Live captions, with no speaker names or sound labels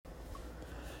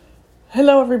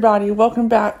Hello, everybody. Welcome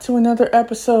back to another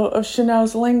episode of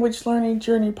Chanel's Language Learning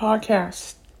Journey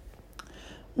podcast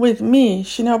with me,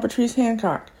 Chanel Patrice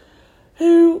Hancock,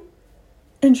 who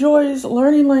enjoys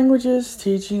learning languages,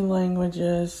 teaching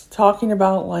languages, talking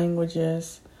about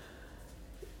languages,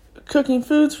 cooking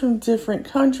foods from different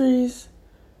countries,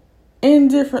 in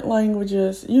different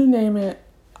languages, you name it.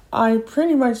 I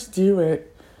pretty much do it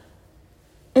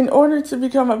in order to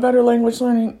become a better language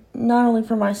learning, not only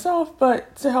for myself,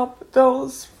 but to help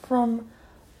those from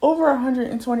over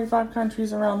 125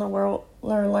 countries around the world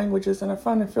learn languages in a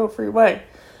fun and feel-free way.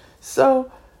 So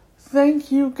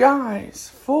thank you guys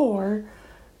for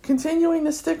continuing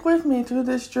to stick with me through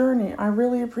this journey. I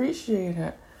really appreciate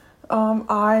it.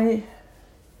 I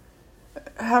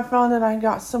have found that I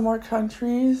got some more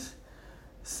countries.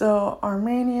 So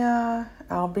Armenia,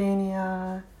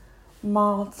 Albania,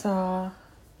 Malta.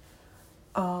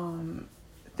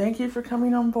 Thank you for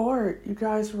coming on board. You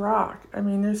guys rock. I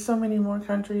mean, there's so many more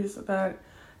countries that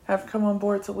have come on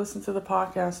board to listen to the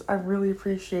podcast. I really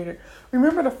appreciate it.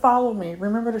 Remember to follow me.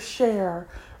 Remember to share,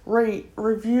 rate,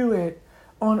 review it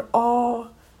on all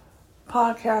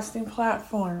podcasting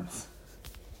platforms.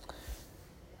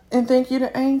 And thank you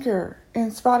to Anchor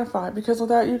and Spotify, because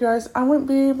without you guys, I wouldn't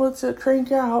be able to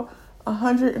crank out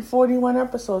 141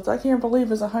 episodes. I can't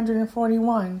believe it's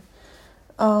 141.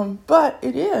 But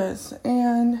it is,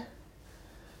 and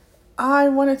I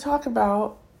want to talk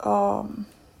about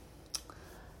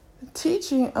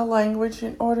teaching a language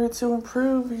in order to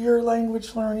improve your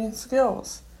language learning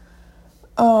skills.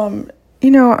 I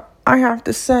have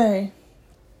to say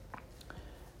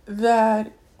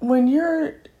that when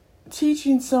you're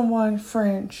teaching someone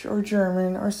French or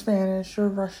German or Spanish or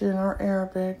Russian or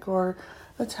Arabic or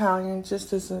Italian,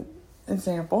 just as an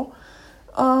example,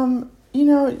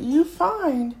 you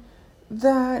find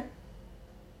that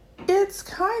it's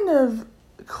kind of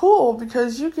cool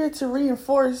because you get to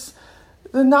reinforce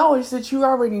the knowledge that you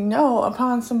already know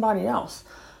upon somebody else.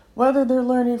 Whether they're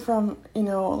learning from,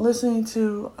 listening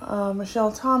to a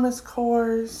Michelle Thomas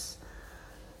course,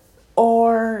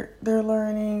 or they're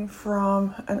learning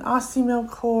from an Ostimil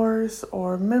course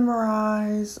or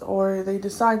Memorize, or they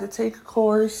decide to take a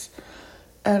course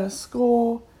at a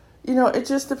school. It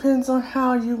just depends on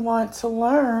how you want to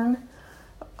learn.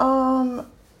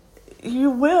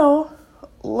 You will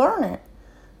learn it.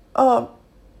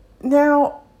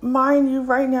 Now, mind you,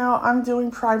 right now I'm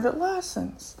doing private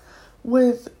lessons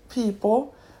with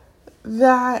people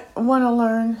that want to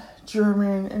learn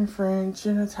German and French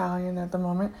and Italian at the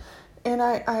moment. And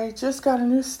I just got a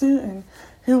new student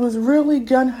who was really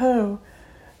gung-ho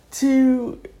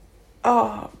to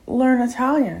learn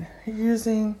Italian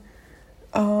using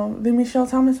the Michelle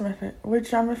Thomas method,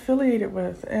 which I'm affiliated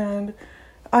with. And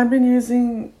I've been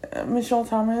using Michelle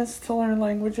Thomas to learn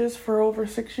languages for over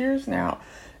 6 years now.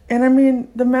 And I mean,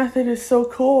 the method is so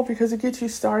cool because it gets you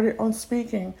started on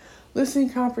speaking, listening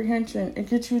comprehension. It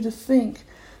gets you to think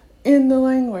in the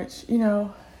language,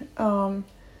 and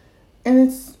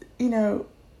it's,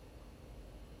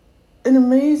 an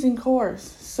amazing course.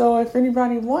 So if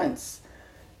anybody wants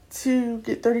to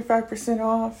get 35%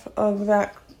 off of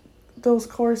those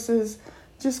courses,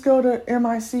 just go to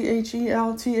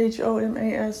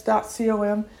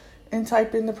michelthomas.com and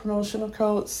type in the promotional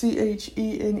code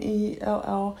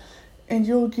CHENELL, and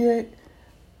you'll get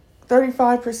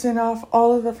 35% off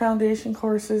all of the foundation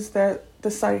courses that the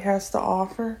site has to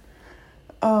offer.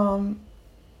 I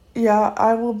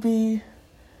will be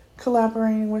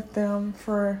collaborating with them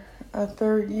for a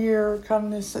third year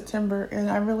come this September, and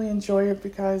I really enjoy it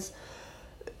because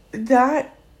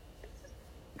that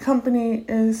company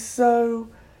is so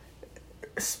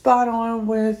spot on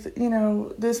with,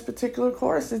 this particular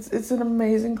course. It's an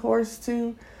amazing course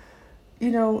to,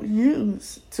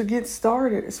 use to get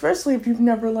started, especially if you've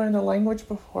never learned a language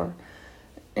before.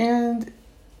 And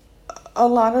a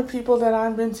lot of people that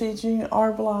I've been teaching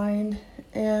are blind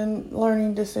and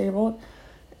learning disabled,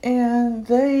 and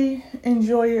they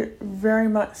enjoy it very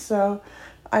much so.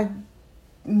 I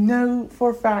know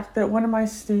for a fact that one of my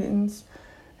students,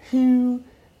 who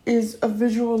is a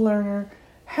visual learner,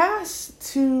 has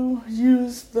to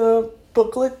use the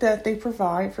booklet that they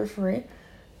provide for free,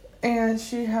 and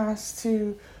she has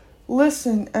to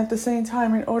listen at the same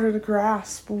time in order to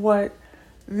grasp what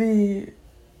the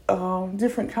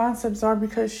different concepts are,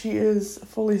 because she is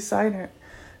fully sighted.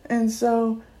 And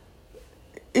so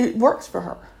it works for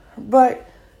her. But,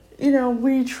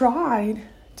 we tried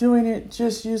doing it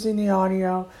just using the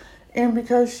audio, and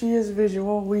because she is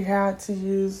visual, we had to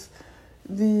use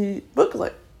the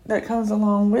booklet that comes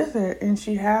along with it, and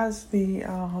she has the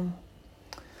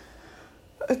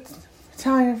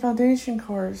Italian Foundation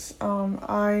course.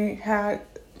 I had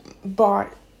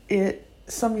bought it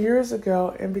some years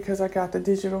ago, and because I got the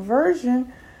digital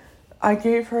version, I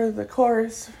gave her the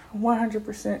course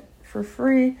 100% for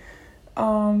free,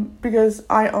 because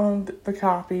I owned the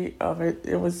copy of it.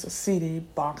 It was a CD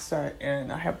box set,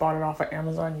 and I had bought it off of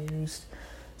Amazon used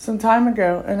some time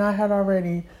ago, and I had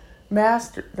already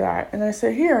mastered that. And I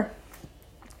said, here,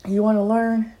 you want to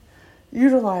learn?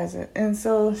 Utilize it. And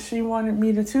so she wanted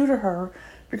me to tutor her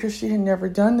because she had never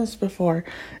done this before.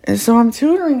 And so I'm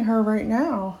tutoring her right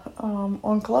now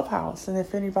on Clubhouse. And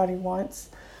if anybody wants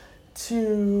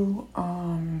to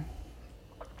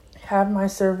have my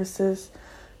services,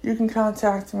 you can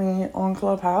contact me on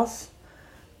Clubhouse.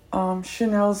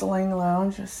 Chanel's Lang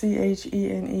Lounge, CHENELLE''S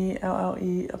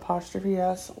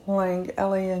Lang,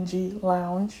 LANG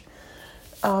Lounge.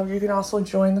 You can also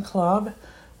join the club.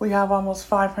 We have almost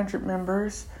 500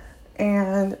 members,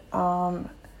 and I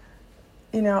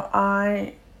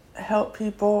help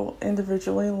people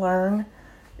individually learn,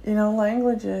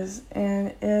 languages,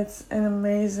 and it's an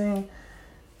amazing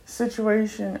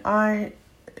situation. I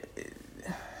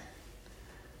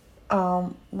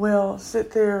will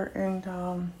sit there and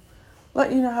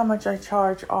let you know how much I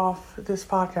charge off this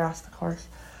podcast, of course.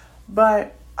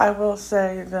 But I will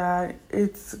say that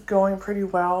it's going pretty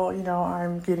well.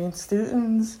 I'm getting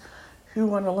students who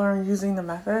want to learn using the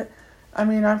method. I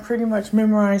mean, I've pretty much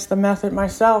memorized the method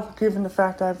myself, given the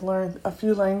fact I've learned a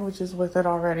few languages with it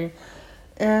already.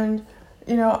 And,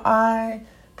 I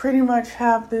pretty much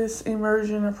have this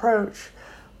immersion approach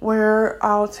where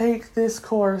I'll take this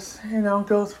course and I'll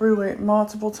go through it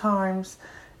multiple times,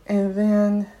 and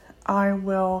then I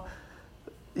will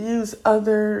use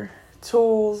other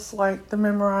tools like the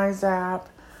Memrise app,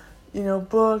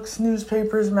 books,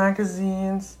 newspapers,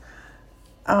 magazines,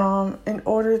 in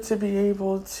order to be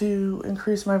able to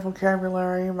increase my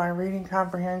vocabulary, my reading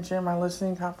comprehension, my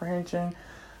listening comprehension.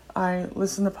 I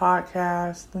listen to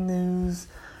podcasts, the news,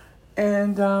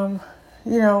 and,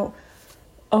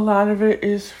 a lot of it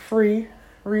is free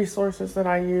resources that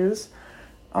I use.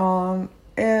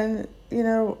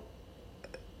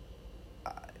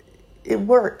 It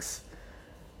works.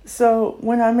 So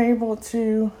when I'm able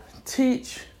to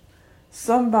teach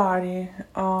somebody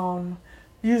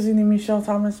using the Michelle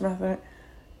Thomas method,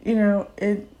 we'll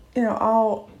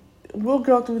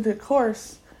go through the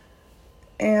course,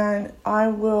 and I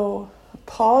will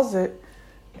pause it,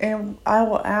 and I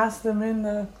will ask them in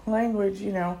the language,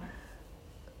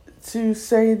 to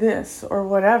say this or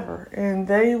whatever, and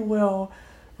they will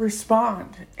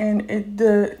respond. And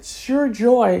the sheer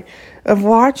joy of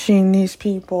watching these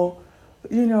people,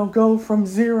 go from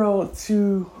zero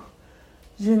to,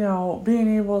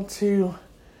 being able to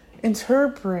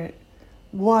interpret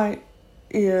what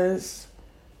is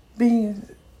being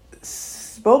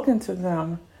spoken to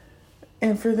them,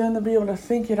 and for them to be able to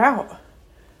think it out.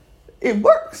 It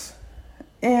works.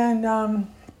 And,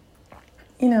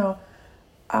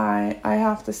 I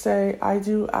have to say, I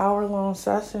do hour-long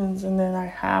sessions, and then I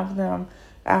have them,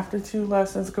 after 2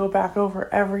 lessons, go back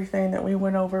over everything that we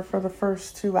went over for the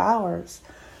first 2 hours,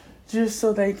 just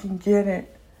so they can get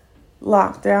it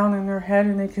locked down in their head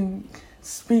and they can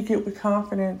speak it with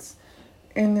confidence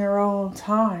in their own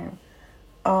time.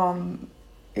 And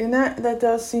that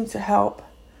does seem to help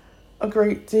a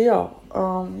great deal.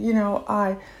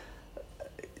 I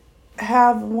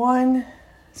have one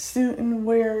student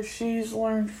where she's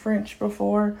learned French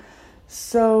before,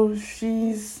 so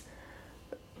she's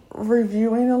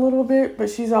reviewing a little bit, but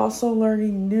she's also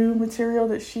learning new material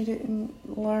that she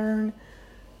didn't learn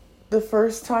the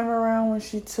first time around when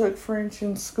she took French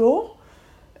in school.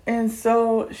 And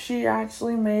so she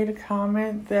actually made a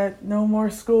comment that no more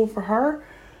school for her,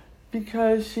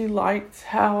 because she liked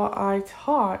how I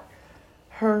taught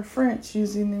her French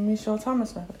using the Michelle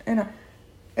Thomas method.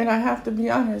 And I have to be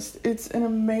honest, it's an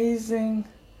amazing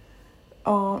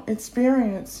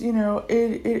experience.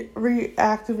 It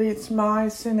reactivates my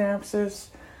synapses,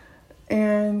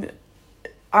 and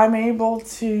I'm able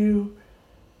to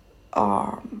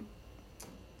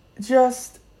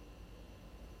just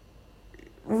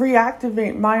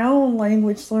reactivate my own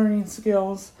language learning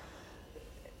skills,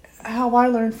 how I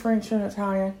learned French and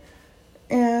Italian.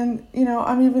 And,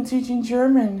 I'm even teaching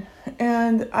German.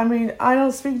 And, I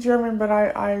don't speak German, but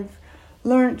I've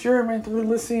learned German through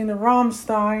listening to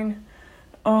Rammstein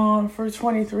for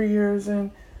 23 years.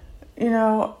 And,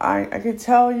 I could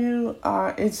tell you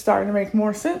it's starting to make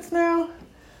more sense now.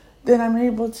 Then I'm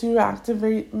able to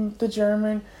activate the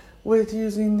German with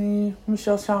using the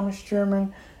Michelle Thomas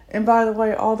German. And by the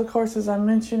way, all the courses I'm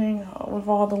mentioning with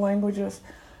all the languages,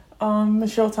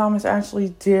 Michelle Thomas actually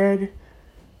did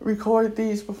record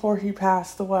these before he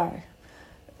passed away.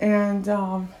 And,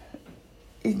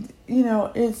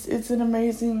 it's an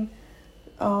amazing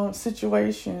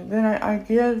situation. Then I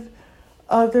give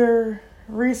other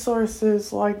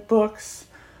resources like books,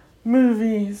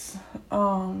 movies,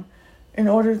 in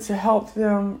order to help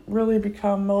them really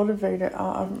become motivated.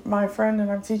 My friend that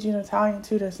I'm teaching Italian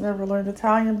to that's never learned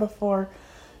Italian before,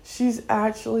 she's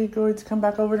actually going to come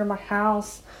back over to my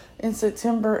house in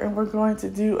September, and we're going to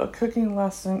do a cooking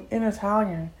lesson in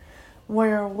Italian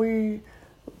where we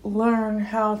learn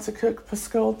how to cook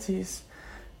pascoltis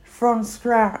from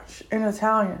scratch in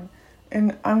Italian.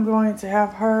 And I'm going to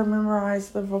have her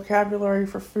memorize the vocabulary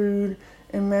for food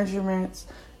and measurements.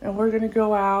 And we're going to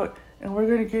go out and we're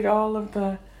going to get all of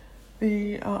the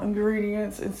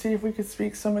ingredients and see if we could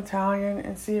speak some Italian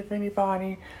and see if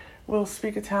anybody will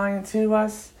speak Italian to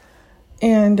us.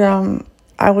 And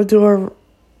I will do a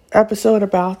episode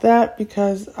about that,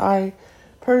 because I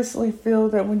personally feel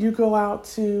that when you go out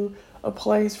to a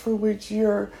place for which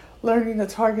you're learning the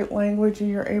target language and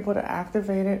you're able to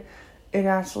activate it, it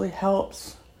actually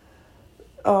helps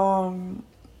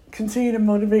continue to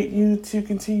motivate you to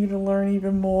continue to learn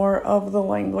even more of the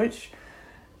language.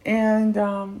 And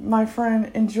my friend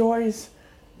enjoys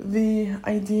the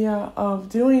idea of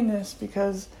doing this,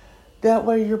 because that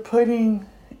way you're putting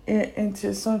it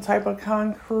into some type of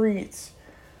concrete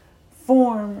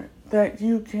form that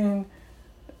you can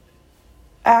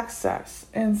access.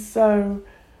 And so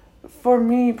for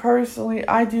me personally,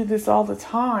 I do this all the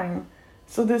time.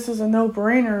 So this is a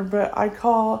no-brainer, but I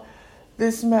call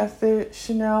this method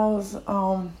Chanel's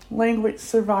language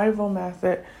survival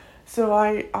method. So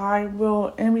I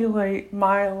will emulate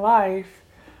my life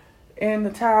and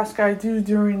the task I do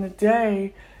during the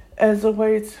day as a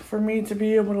way for me to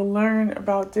be able to learn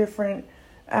about different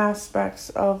aspects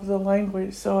of the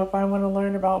language. So if I want to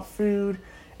learn about food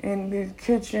in the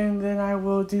kitchen, then I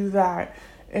will do that.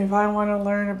 If I want to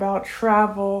learn about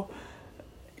travel,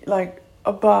 like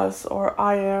a bus or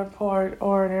airport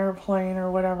or an airplane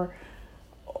or whatever,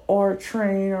 or a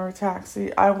train or a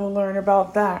taxi, I will learn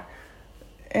about that.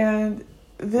 And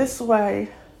this way,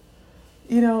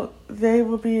 they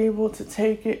will be able to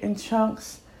take it in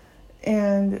chunks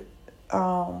and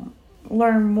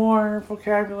learn more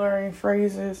vocabulary and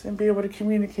phrases and be able to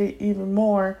communicate even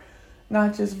more,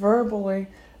 not just verbally,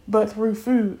 but through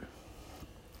food.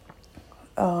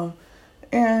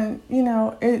 And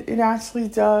it actually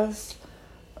does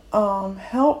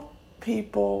help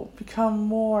people become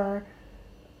more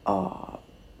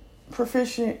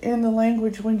proficient in the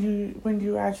language when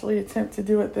you actually attempt to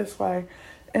do it this way.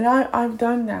 And I've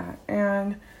done that.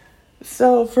 And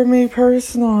so for me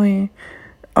personally,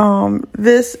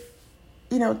 this,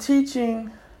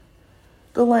 teaching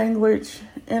the language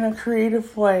in a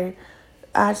creative way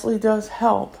actually does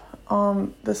help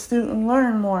the student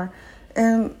learn more.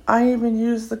 And I even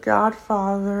use The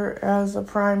Godfather as a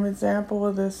prime example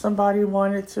of this. Somebody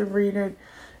wanted to read it,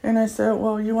 and I said,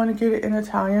 well, you want to get it in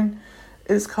Italian?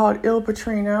 It's called Il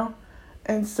Patrino.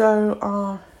 And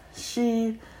so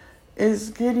she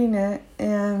is getting it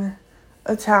in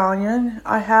Italian.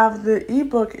 I have the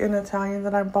ebook in Italian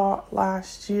that I bought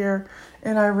last year,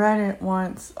 and I read it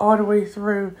once all the way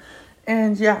through.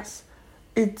 And yes,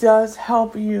 it does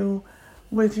help you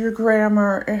with your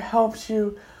grammar. It helps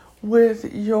you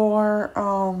with your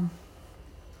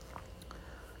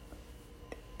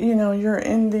your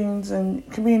endings and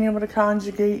being able to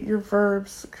conjugate your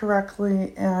verbs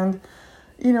correctly. And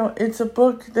it's a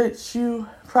book that you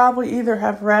probably either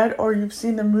have read or you've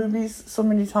seen the movies so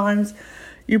many times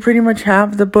you pretty much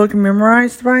have the book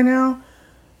memorized by now.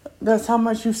 That's how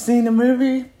much you've seen the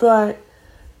movie. But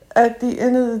at the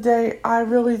end of the day, I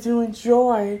really do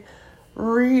enjoy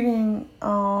reading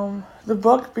the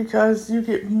book, because you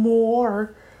get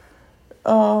more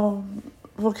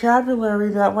vocabulary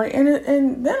that way,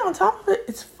 and then on top of it,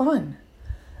 it's fun.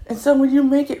 And so when you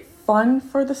make it fun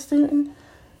for the student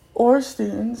or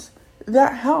students,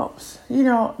 that helps,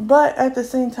 but at the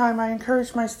same time, I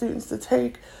encourage my students to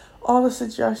take all the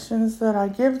suggestions that I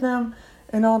give them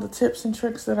and all the tips and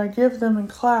tricks that I give them in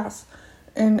class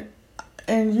and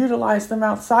utilize them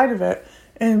outside of it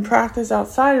and practice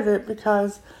outside of it,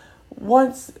 because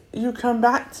once you come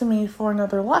back to me for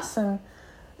another lesson,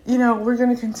 we're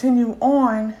going to continue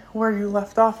on where you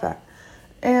left off at.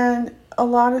 And a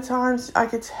lot of times I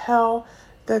could tell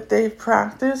that they've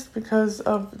practiced because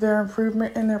of their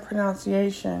improvement in their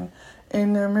pronunciation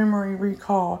and their memory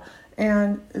recall.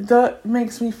 And that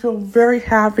makes me feel very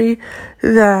happy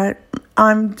that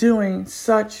I'm doing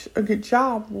such a good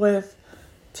job with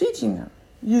teaching them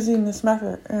using this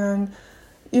method. And,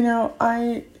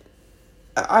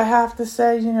 I have to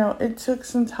say, it took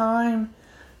some time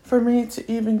for me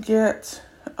to even get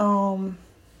out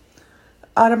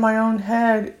of my own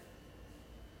head,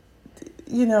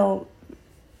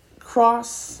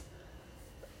 cross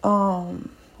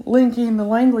linking the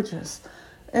languages.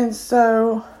 And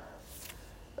so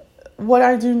what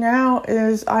I do now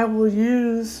is I will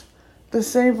use the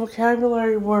same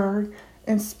vocabulary word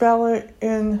and spell it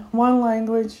in one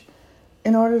language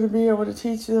in order to be able to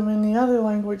teach them in the other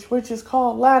language, which is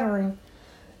called laddering.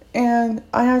 And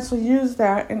I actually use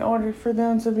that in order for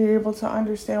them to be able to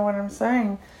understand what I'm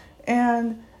saying.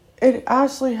 And it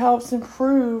actually helps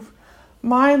improve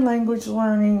my language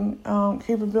learning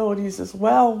capabilities as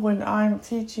well when I'm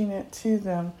teaching it to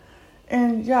them.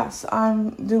 And yes,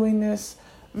 I'm doing this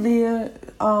via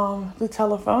the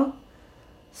telephone.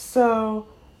 So,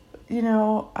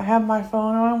 I have my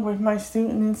phone on with my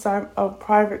student inside a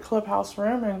private clubhouse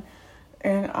room,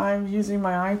 and I'm using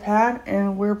my iPad,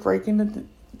 and we're breaking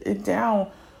it down.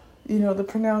 The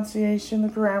pronunciation, the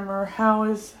grammar,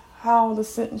 how the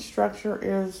sentence structure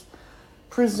is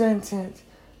presented,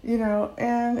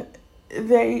 and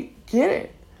they get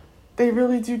it. They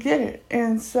really do get it.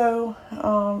 And so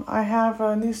I have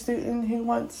a new student who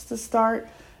wants to start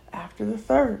after the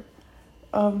 3rd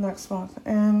of next month.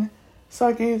 And so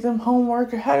I gave them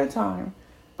homework ahead of time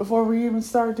before we even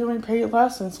started doing paid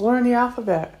lessons. Learn the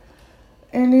alphabet.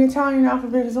 And the Italian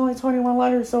alphabet is only 21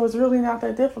 letters, so it's really not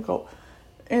that difficult.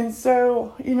 And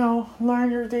so,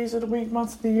 learn your days of the week,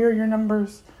 months of the year, your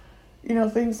numbers,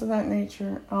 things of that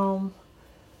nature.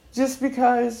 Just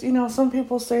because, some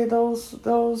people say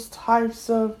those types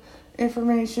of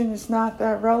information is not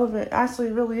that relevant. Actually,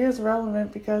 it really is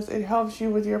relevant because it helps you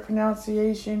with your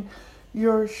pronunciation,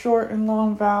 your short and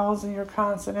long vowels and your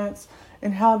consonants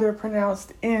and how they're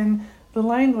pronounced in the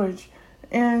language.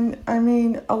 And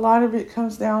a lot of it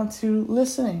comes down to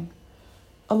listening.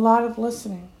 A lot of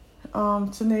listening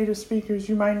to native speakers.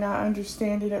 You might not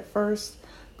understand it at first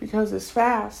because it's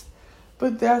fast,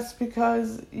 but that's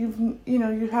because you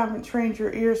haven't trained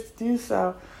your ears to do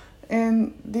so.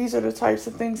 And these are the types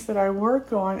of things that I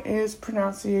work on is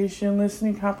pronunciation,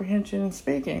 listening, comprehension, and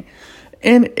speaking.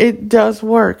 And it does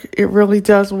work. It really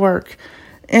does work.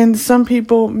 And some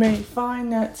people may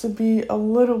find that to be a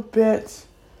little bit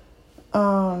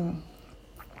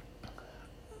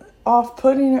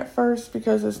off-putting at first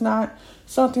because it's not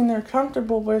something they're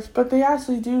comfortable with, but they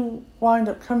actually do wind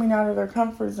up coming out of their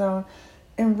comfort zone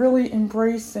and really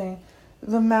embracing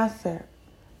the method.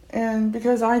 And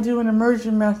because I do an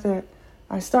immersion method,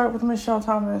 I start with Michelle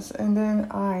Thomas and then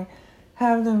I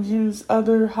have them use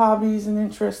other hobbies and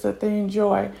interests that they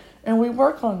enjoy, and we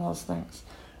work on those things.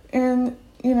 And,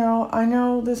 I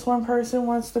know this one person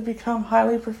wants to become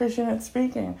highly proficient at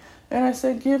speaking, and I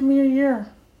said, give me a year.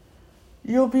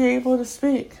 You'll be able to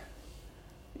speak.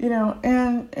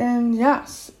 And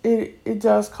yes, it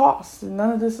does cost, and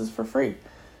none of this is for free.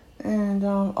 And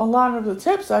a lot of the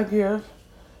tips I give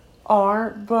are,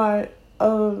 but,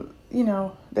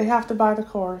 they have to buy the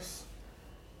course.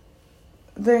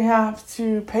 They have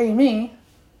to pay me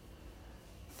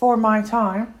for my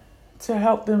time to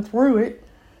help them through it.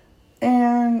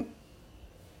 And,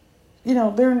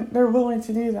 they're willing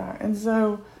to do that. And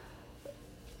so,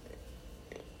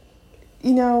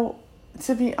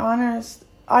 to be honest,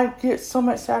 I get so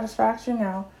much satisfaction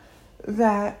now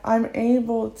that I'm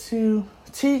able to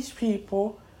teach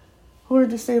people who are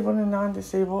disabled and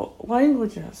non-disabled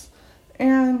languages.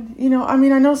 And, I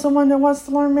know someone that wants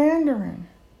to learn Mandarin.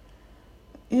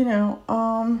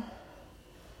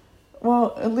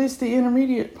 Well, at least the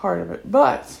intermediate part of it.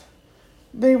 But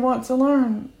they want to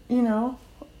learn,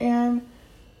 and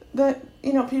that,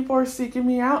 people are seeking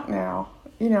me out now,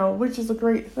 which is a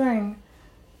great thing.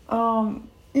 A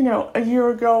year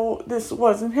ago, this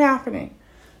wasn't happening.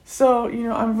 So,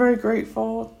 I'm very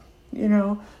grateful,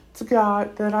 to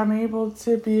God that I'm able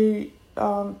to be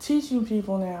teaching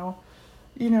people now,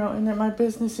 and that my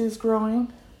business is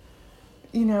growing,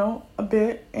 a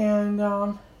bit. And,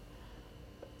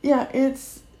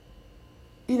 it's,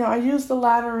 I use the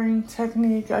laddering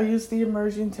technique. I use the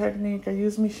immersion technique. I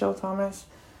use Michelle Thomas.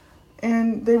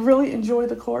 And they really enjoy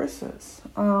the courses.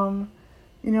 A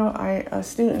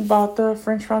student bought the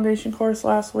French Foundation course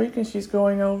last week, and she's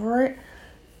going over it.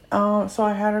 So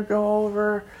I had her go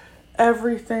over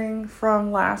everything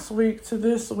from last week to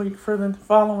this week for the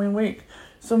following week.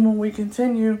 So when we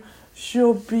continue,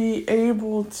 she'll be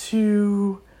able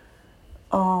to,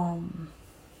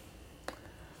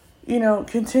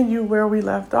 continue where we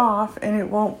left off, and it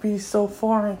won't be so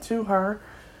foreign to her,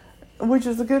 which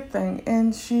is a good thing.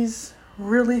 And she's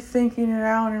really thinking it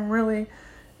out and really,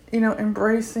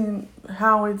 embracing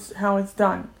how it's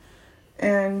done.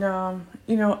 And,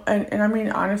 and I mean,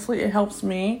 honestly, it helps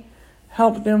me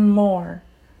help them more.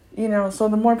 So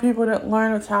the more people that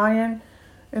learn Italian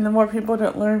and the more people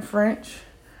that learn French,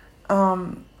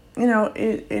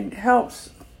 it helps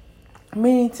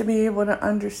me to be able to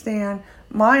understand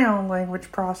my own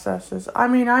language processes. I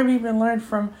mean, I've even learned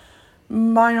from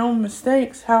my own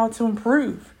mistakes how to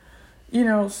improve.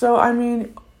 So I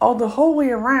mean, all the whole way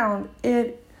around,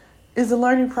 it is a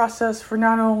learning process for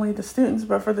not only the students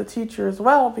but for the teacher as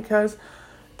well, because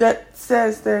that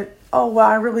says that, oh, well,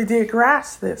 I really did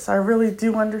grasp this. I really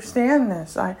do understand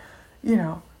this.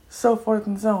 So forth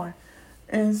and so on.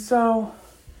 And so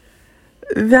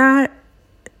that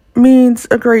means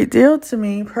a great deal to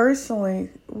me personally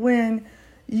when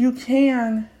you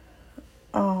can,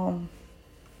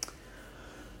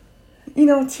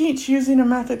 teach using a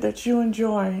method that you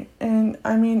enjoy. And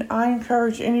I mean, I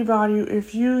encourage anybody,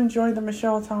 if you enjoy the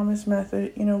Michelle Thomas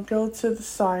method, go to the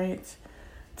site,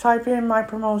 type in my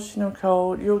promotional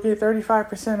code. You'll get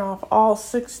 35% off all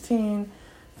 16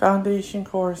 foundation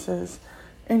courses.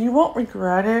 And you won't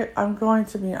regret it, I'm going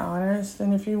to be honest.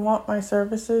 And if you want my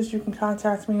services, you can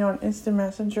contact me on Instant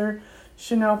Messenger,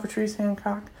 Chanel Patrice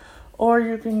Hancock. Or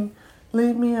you can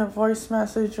leave me a voice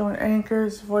message on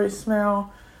Anchor's voicemail,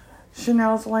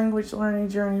 Chanel's Language Learning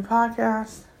Journey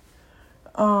podcast.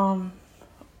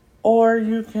 Or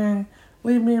you can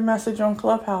leave me a message on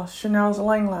Clubhouse, Chanel's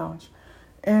Lang Lounge.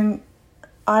 And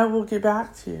I will get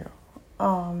back to you.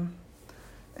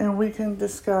 And we can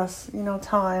discuss,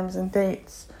 times and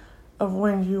dates of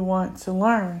when you want to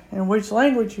learn and which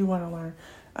language you want to learn.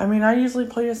 I mean, I usually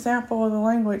play a sample of the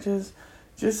languages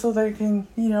just so they can,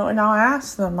 and I'll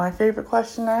ask them. My favorite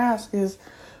question to ask is,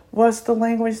 what's the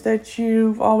language that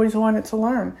you've always wanted to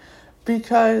learn?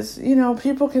 Because,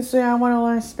 people can say, I want to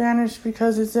learn Spanish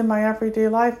because it's in my everyday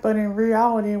life, but in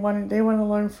reality, they want to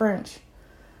learn French.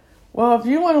 Well, if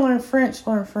you want to learn French,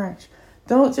 learn French.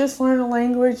 Don't just learn a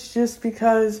language just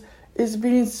because it's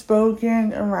being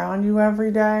spoken around you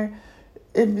every day.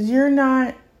 If you're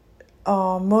not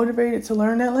motivated to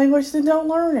learn that language, then don't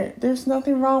learn it. There's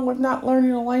nothing wrong with not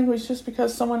learning a language just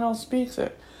because someone else speaks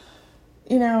it.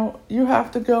 You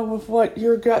have to go with what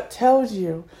your gut tells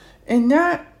you. And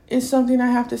that is something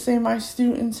I have to say my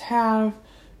students have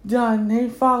done. They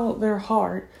followed their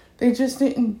heart. They just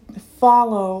didn't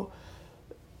follow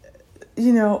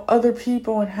other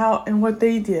people and what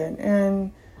they did,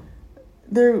 and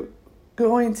they're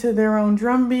going to their own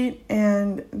drumbeat,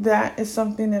 and that is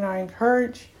something that I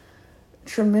encourage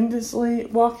tremendously.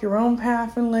 Walk your own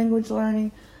path in language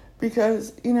learning,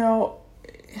 because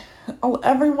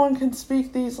everyone can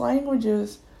speak these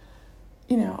languages,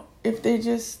 if they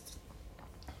just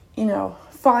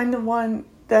find the one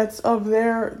that's of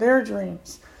their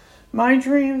dreams. My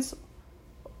dreams,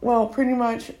 well, pretty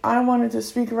much, I wanted to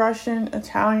speak Russian,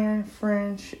 Italian,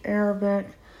 French, Arabic.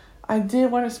 I did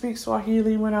want to speak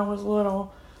Swahili when I was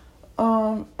little.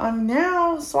 I'm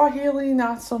now Swahili,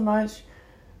 not so much.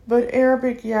 But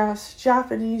Arabic, yes.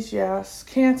 Japanese, yes.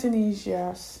 Cantonese,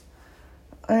 yes.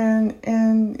 And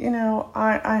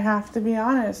I have to be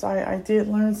honest. I did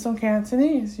learn some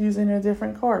Cantonese using a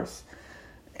different course.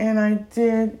 And I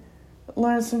did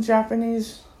learn some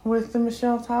Japanese with the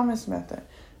Michelle Thomas method.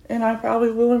 And I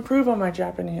probably will improve on my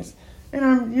Japanese. And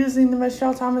I'm using the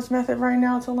Michelle Thomas method right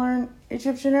now to learn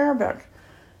Egyptian Arabic.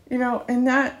 And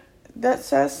that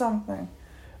says something.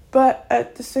 But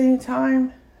at the same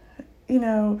time,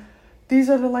 these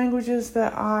are the languages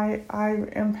that I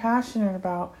am passionate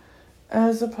about,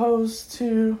 as opposed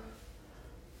to,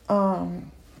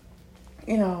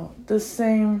 the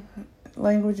same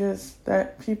languages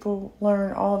that people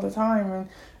learn all the time. And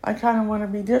I kind of want to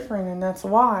be different, and that's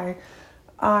why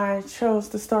I chose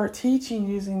to start teaching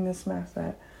using this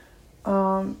method,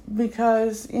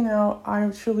 because,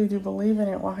 I truly do believe in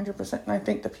it 100%. And I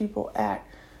think the people at,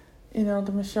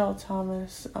 the Michelle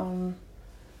Thomas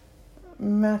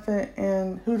method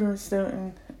and Hooter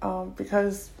Stoughton,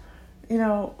 because,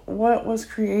 what was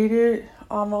created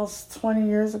almost 20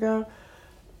 years ago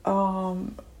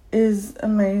is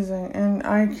amazing. And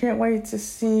I can't wait to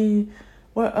see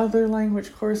what other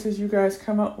language courses you guys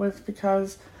come up with,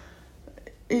 because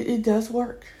it does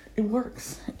work. It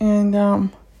works. And,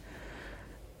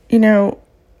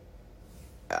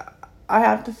 I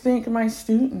have to thank my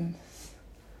students,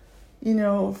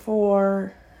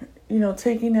 for,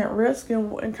 taking that risk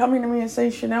and coming to me and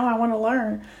saying, Chanel, I want to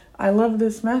learn. I love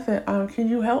this method. Can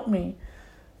you help me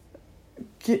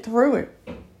get through it?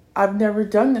 I've never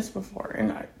done this before.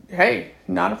 And hey,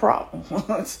 not a problem.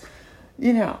 And,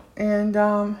 yeah.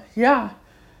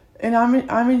 And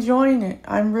I'm enjoying it.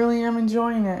 I really am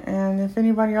enjoying it. And if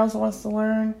anybody else wants to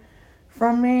learn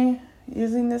from me,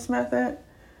 using this method,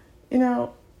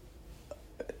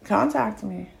 contact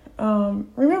me.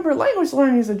 Remember, language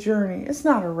learning is a journey. It's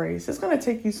not a race. It's going to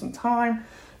take you some time.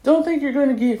 Don't think you're going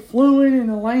to get fluent in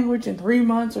a language in 3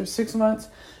 months or 6 months.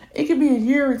 It could be a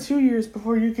year or 2 years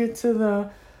before you get to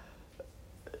the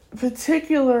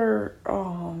particular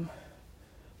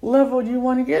level you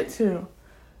want to get to.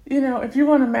 If you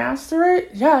want to master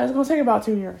it, yeah, it's going to take about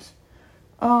 2 years.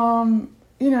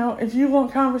 If you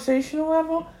want conversational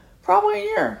level, probably a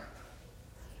year.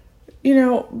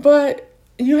 But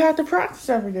you have to practice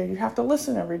every day. You have to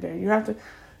listen every day. You have to,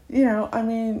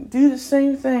 do the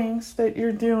same things that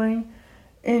you're doing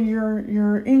in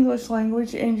your English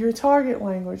language and your target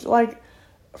language. Like,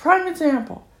 prime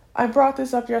example, I brought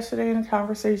this up yesterday in a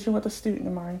conversation with a student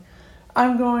of mine.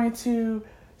 I'm going to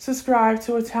subscribe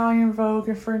to Italian Vogue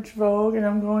and French Vogue, and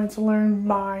I'm going to learn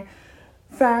my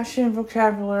fashion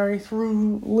vocabulary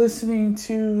through listening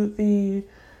to the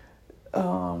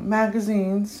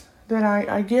magazines that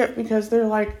I get, because they're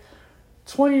like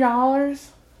 $20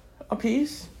 a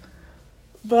piece.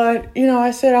 But, I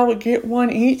said I would get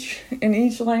one each in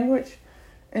each language.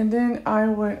 And then I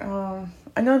would,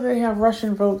 I know they have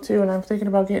Russian Vogue too, and I'm thinking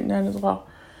about getting that as well.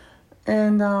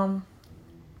 And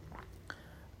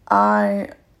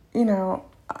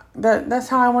that's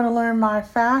how I want to learn my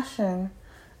fashion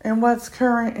and what's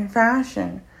current in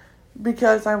fashion,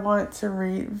 because I want to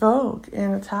read Vogue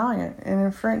in Italian and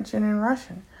in French and in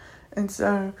Russian. And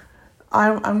so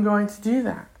I'm going to do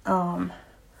that.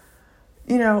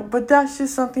 But that's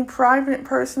just something private and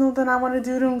personal that I want to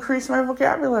do to increase my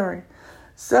vocabulary.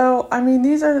 So,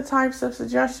 these are the types of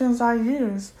suggestions I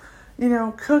use. Find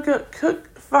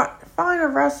a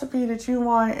recipe that you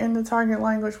want in the target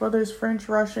language, whether it's French,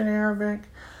 Russian, Arabic,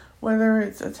 whether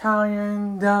it's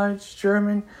Italian, Dutch,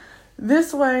 German.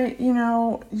 This way,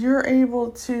 you're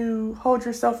able to hold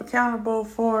yourself accountable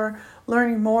for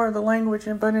learning more of the language,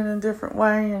 but in a different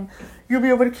way. And you'll be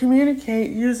able to communicate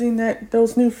using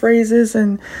those new phrases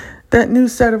and that new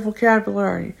set of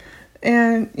vocabulary.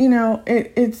 And,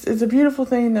 it's a beautiful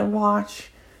thing to watch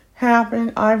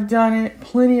happen. I've done it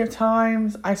plenty of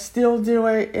times. I still do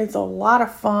it. It's a lot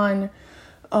of fun.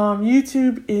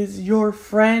 YouTube is your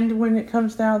friend when it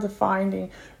comes down to finding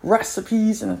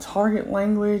recipes in a target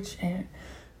language, and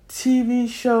TV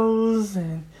shows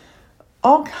and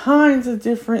all kinds of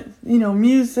different,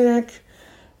 music.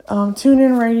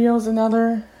 TuneIn Radio is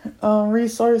another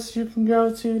resource you can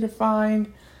go to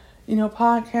find,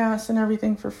 podcasts and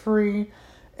everything for free.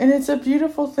 And it's a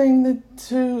beautiful thing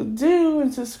to do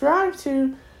and subscribe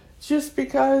to, just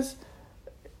because,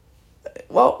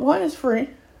 well, one, is free.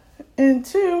 And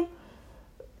two,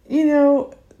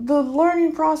 the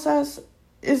learning process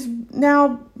is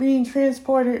now being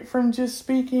transported from just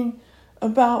speaking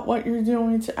about what you're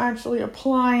doing to actually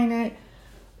applying it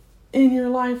in your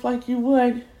life like you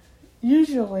would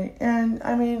usually. And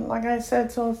like I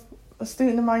said to a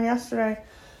student of mine yesterday,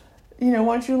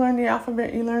 once you learn the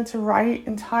alphabet, you learn to write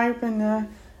and type in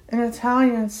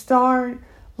Italian. Start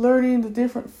learning the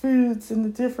different foods and the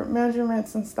different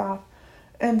measurements and stuff.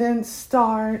 And then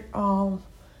start,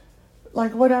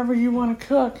 whatever you want to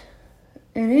cook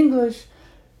in English,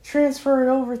 transfer it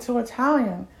over to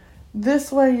Italian.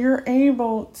 This way you're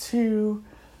able to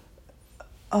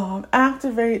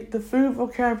activate the food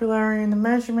vocabulary and the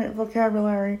measurement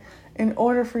vocabulary in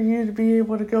order for you to be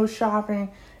able to go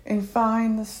shopping and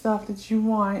find the stuff that you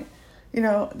want.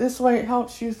 This way it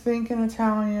helps you think in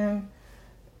Italian.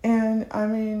 And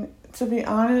to be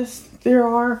honest, there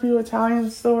are a few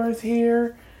Italian stores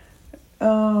here.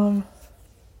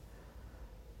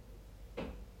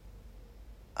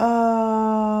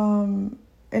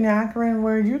 In Akron,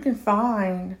 where you can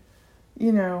find,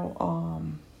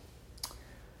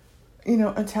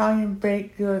 Italian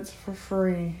baked goods for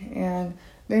free, and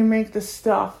they make the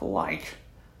stuff like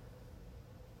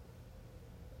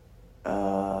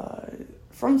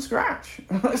from scratch.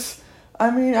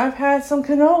 I've had some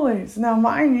cannolis. Now,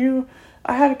 mind you,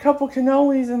 I had a couple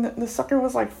cannolis, and the sucker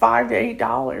was like $5 to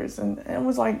 $8, and it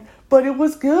was like, but it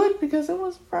was good because it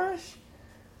was fresh.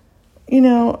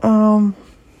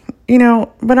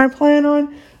 But I plan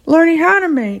on learning how to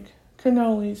make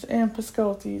cannolis and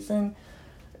biscottis, and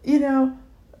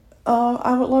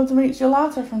I would love to make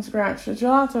gelato from scratch.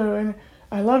 Gelato, and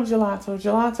I love gelato.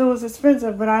 Gelato is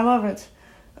expensive, but I love it.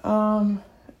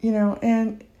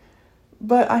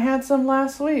 But I had some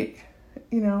last week.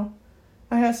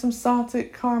 I had some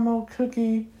salted caramel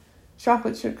cookie,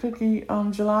 chocolate chip cookie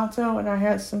gelato, and I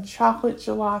had some chocolate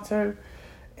gelato,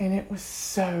 and it was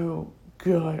so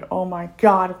good. Oh my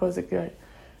God, was it good.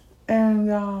 And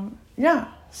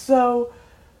so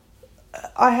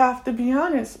I have to be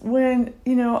honest, when,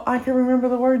 I can remember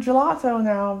the word gelato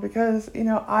now because,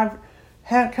 I've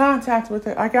had contact with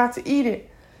it. I got to eat it.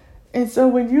 And so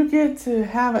when you get to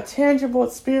have a tangible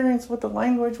experience with the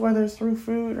language, whether it's through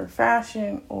food or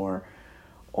fashion or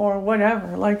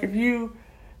whatever, like if you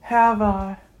have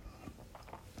a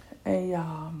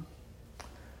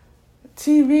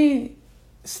TV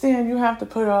stand you have to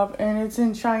put up and it's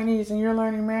in Chinese and you're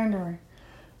learning Mandarin.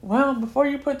 Well, before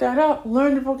you put that up,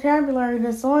 learn the vocabulary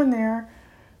that's on there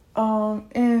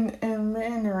in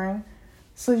Mandarin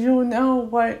so you'll know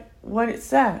what it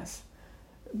says.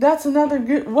 That's another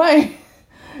good way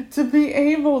to be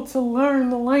able to learn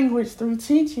the language through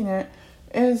teaching it,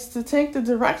 is to take the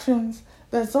directions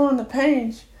that's on the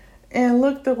page and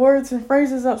look the words and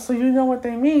phrases up so you know what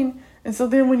they mean. And so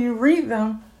then when you read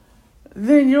them,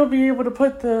 then you'll be able to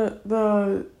put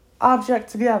the object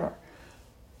together.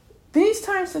 These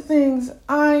types of things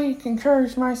I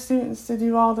encourage my students to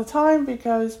do all the time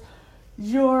because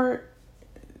you're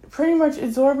pretty much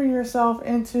absorbing yourself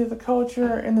into the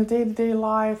culture and the day-to-day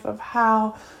life of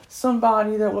how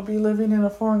somebody that would be living in a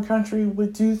foreign country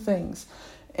would do things.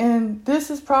 And this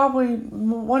is probably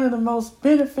one of the most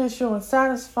beneficial and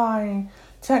satisfying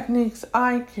techniques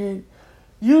I could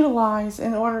utilize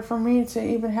in order for me to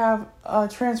even have a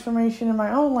transformation in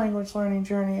my own language learning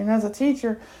journey. And as a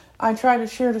teacher, I try to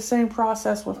share the same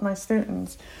process with my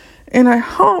students. And I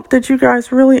hope that you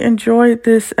guys really enjoyed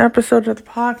this episode of the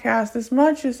podcast as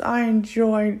much as I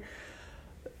enjoyed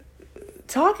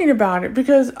talking about it,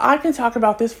 because I can talk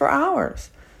about this for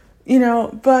hours,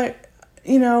 but,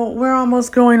 we're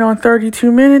almost going on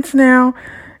 32 minutes now.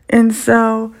 And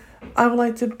so I would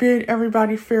like to bid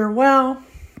everybody farewell.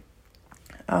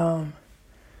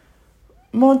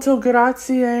 Molto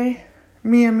grazie,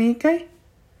 mie amiche,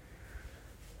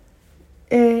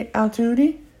 e a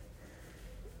tutti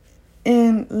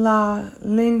in la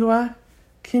lingua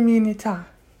comunità.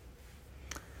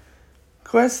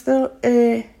 Questo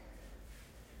è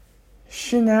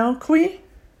Chanel qui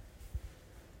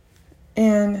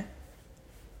in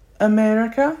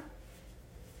America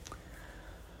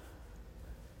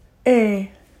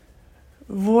e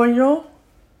voglio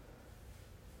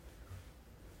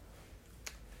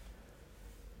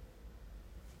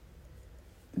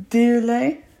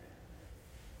dirle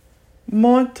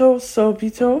molto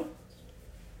subito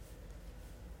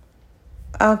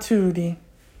a tutti.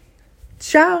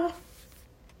 Ciao!